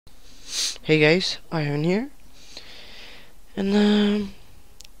Hey guys, Iron here, and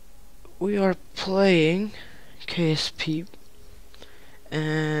we are playing KSP,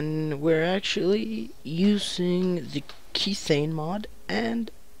 and we're actually using the Kethane mod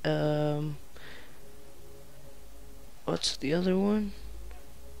and what's the other one?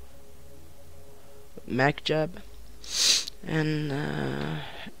 MacJab, and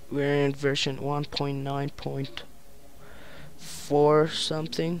we're in version 1.9.4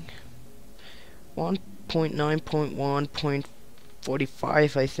 something,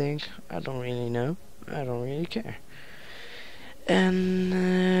 1.9.1.45 I think. I don't really know. I don't really care.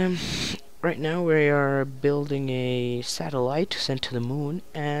 And right now we are building a satellite sent to the moon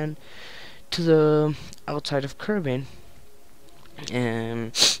and to the outside of Kerbin.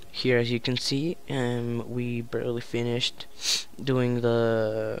 And here, as you can see, we barely finished doing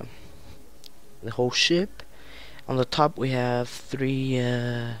the whole ship. On the top we have three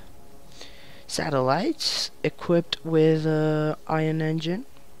satellites equipped with ion engine,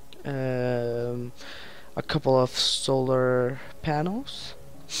 a couple of solar panels,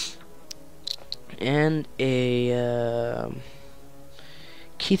 and a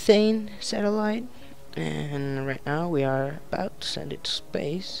Kethane satellite. And right now we are about to send it to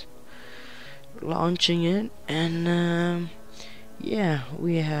space, launching it, and yeah,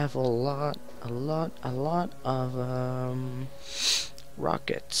 we have a lot of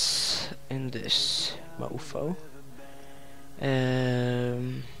rockets in this mofo.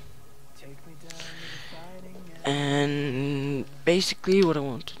 And basically what I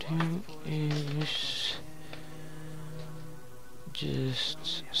want to do is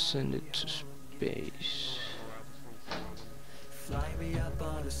just send it to space.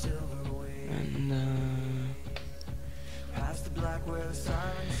 And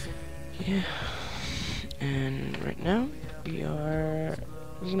yeah, and right now we're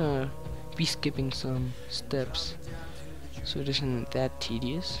gonna be skipping some steps so it isn't that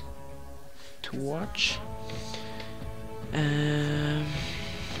tedious to watch.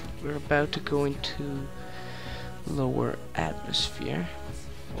 We're about to go into lower atmosphere,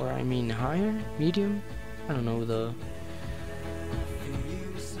 or I mean higher, medium, I don't know, the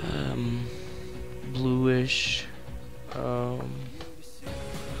bluish,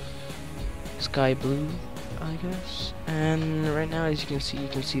 sky blue, I guess. And right now, as you can see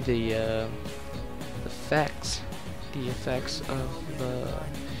the effects of the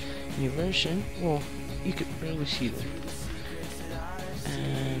new version. Well, you could barely see them,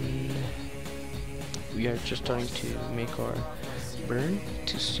 and we are just starting to make our burn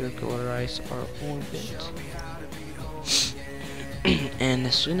to circularize our orbit. And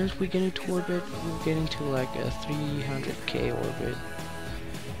as soon as we get into orbit, we'll get into like a 300k orbit.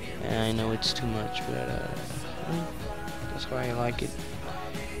 And I know it's too much, but I mean, that's why I like it.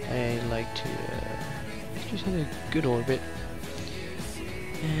 I like to just have a good orbit.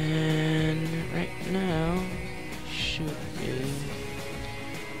 And right now should be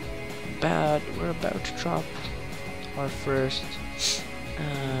we're about to drop our first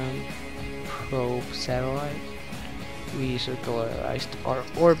probe satellite. We circularized our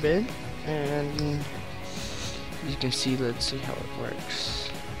orbit, and as you can see, let's see how it works.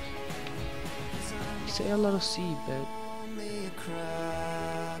 Say a lot of C, but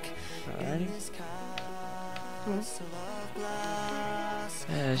alrighty.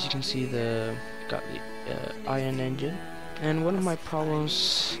 As you can see, got the ion engine, and one of my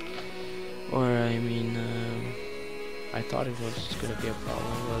problems, or I mean, I thought it was gonna be a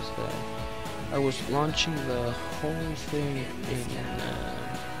problem, was that I was launching the whole thing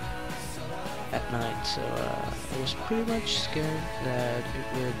at night, so I was pretty much scared that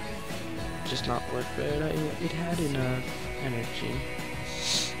it would just not work, but it had enough energy.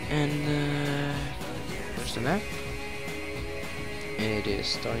 And there's the map. It is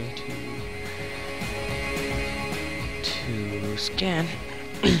starting to scan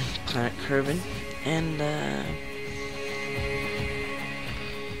planet Kerbin, and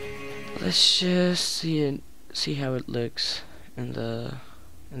let's just see how it looks in the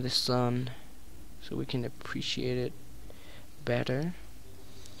sun, so we can appreciate it better.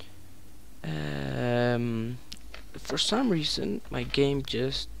 For some reason, my game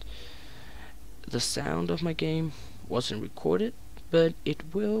the sound of my game wasn't recorded, but it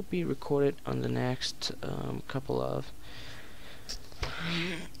will be recorded on the next couple of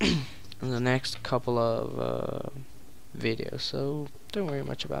videos, so don't worry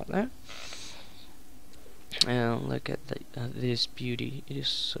much about that. And look at this beauty. It is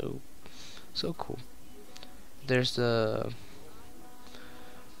so cool. There's the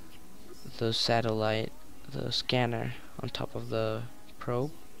satellite, the scanner on top of the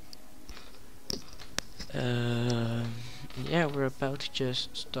probe, Uh, yeah, we're about to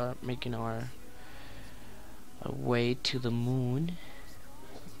just start making our way to the moon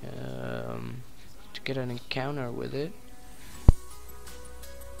to get an encounter with it.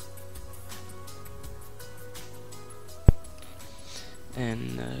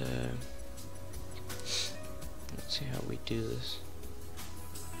 And let's see how we do this.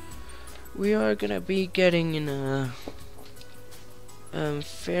 We are gonna be getting in a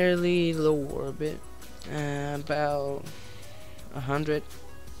fairly low orbit, about 100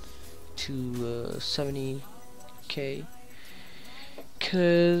 to 70k,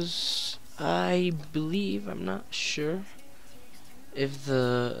 cause I believe, I'm not sure if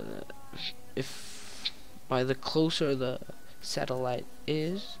by the closer the satellite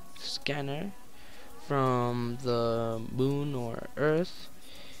is scanner from the moon or Earth,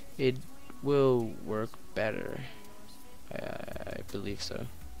 it will work better. I believe so.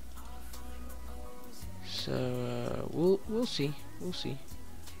 So we'll see. We'll see.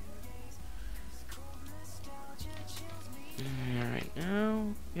 Right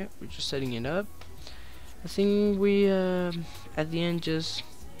now, yeah, we're just setting it up. I think we at the end just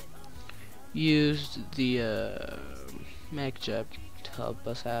used the MacJab to help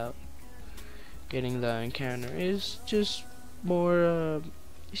us out. Getting the encounter is just more.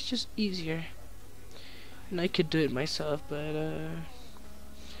 It's just easier, and I could do it myself, but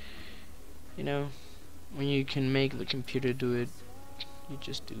you know, when you can make the computer do it, you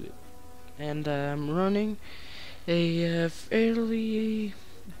just do it. And I'm running a fairly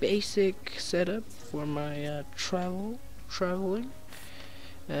basic setup for my traveling.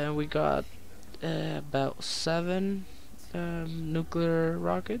 We got about 7 nuclear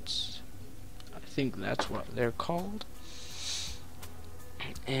rockets. I think that's what they're called.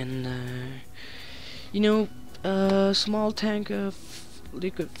 And you know, a small tank of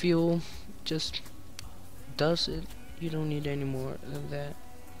liquid fuel just does it. You don't need any more than that.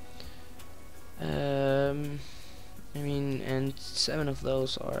 I mean, and 7 of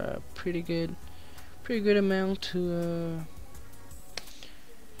those are a pretty good amount to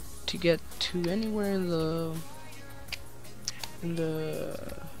get to anywhere in the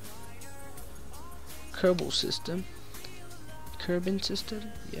Kerbal system. Kerbin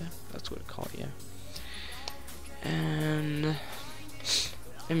system? Yeah, that's what I call it, yeah. And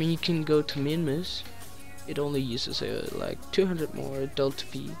I mean, you can go to Minmus. It only uses like 200 more delta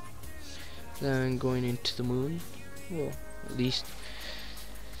P than going into the moon. Well, at least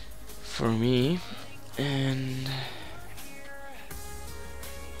for me. And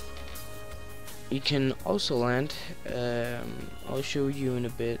you can also land. I'll show you in a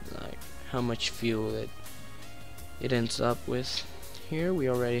bit, like how much fuel it ends up with. Here we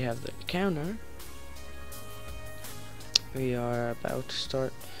already have the counter. We are about to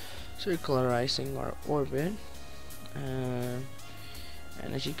start circularizing our orbit, and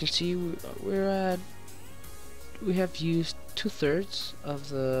as you can see, we have used 2/3 of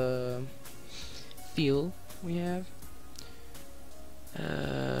the fuel we have.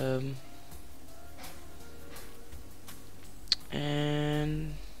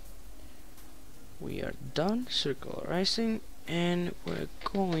 And we are done circularizing, and we're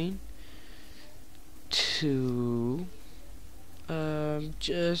going to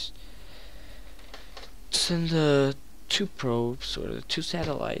just send the 2 probes, or the 2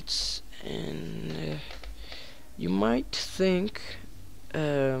 satellites. And you might think,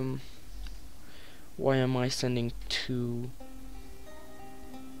 why am I sending two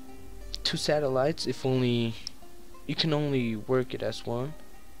satellites if only you can only work it as one?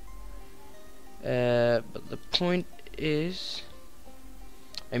 But the point is,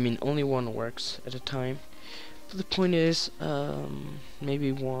 I mean, only one works at a time. But the point is,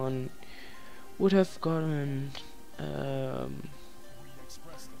 maybe one would have gotten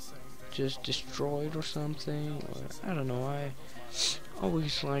just destroyed or something, or I don't know. I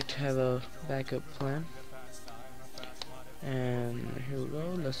always like to have a backup plan. And here we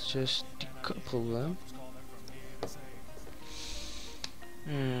go. Let's just decouple them.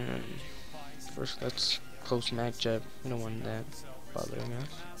 And first, let's close MacJab. We don't want that bothering us.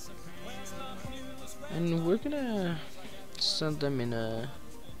 And we're gonna send them in a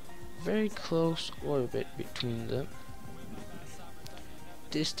very close orbit between them.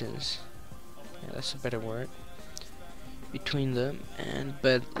 Distance, yeah, that's a better word, between them.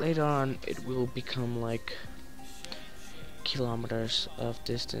 But later on it will become like kilometers of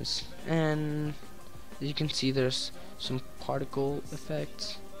distance. And as you can see, there's some particle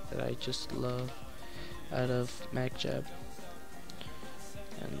effects that I just love out of MacJab.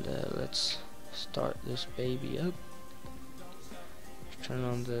 And let's start this baby up. Turn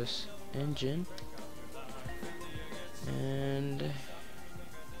on this engine. And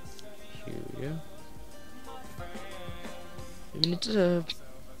here we go. I mean, it's a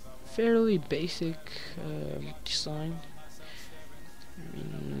fairly basic design. I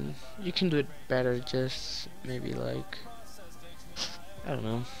mean, you can do it better, just maybe like, I don't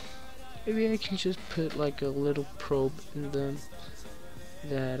know, maybe I can just put like a little probe in them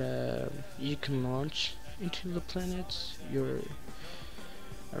that you can launch into the planets you're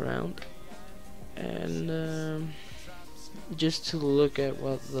around, and just to look at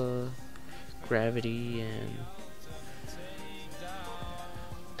what the gravity and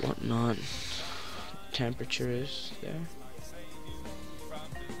whatnot temperature is there.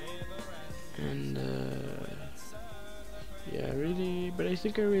 And yeah, really, but I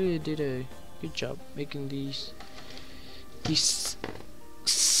think I really did a good job making these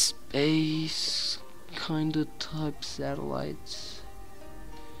space kind of type satellites,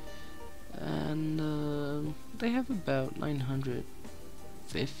 and they have about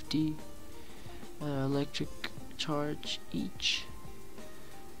 950 electric charge each.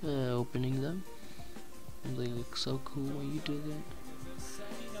 Opening them, and they look so cool when you do that.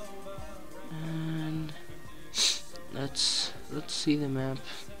 And let's see the map,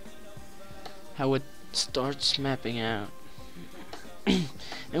 how it starts mapping out.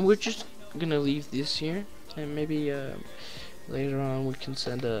 And we're just gonna leave this here, and maybe later on we can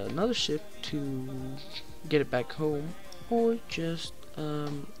send another ship to get it back home, or just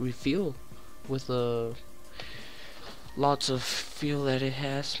refuel with lots of fuel that it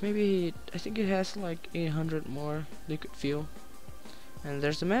has. Maybe I think it has like 800 more liquid fuel. And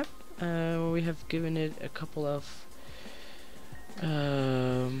there's the map. We have given it a couple of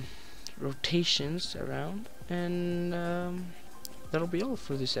rotations around, and that'll be all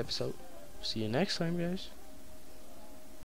for this episode. See you next time, guys.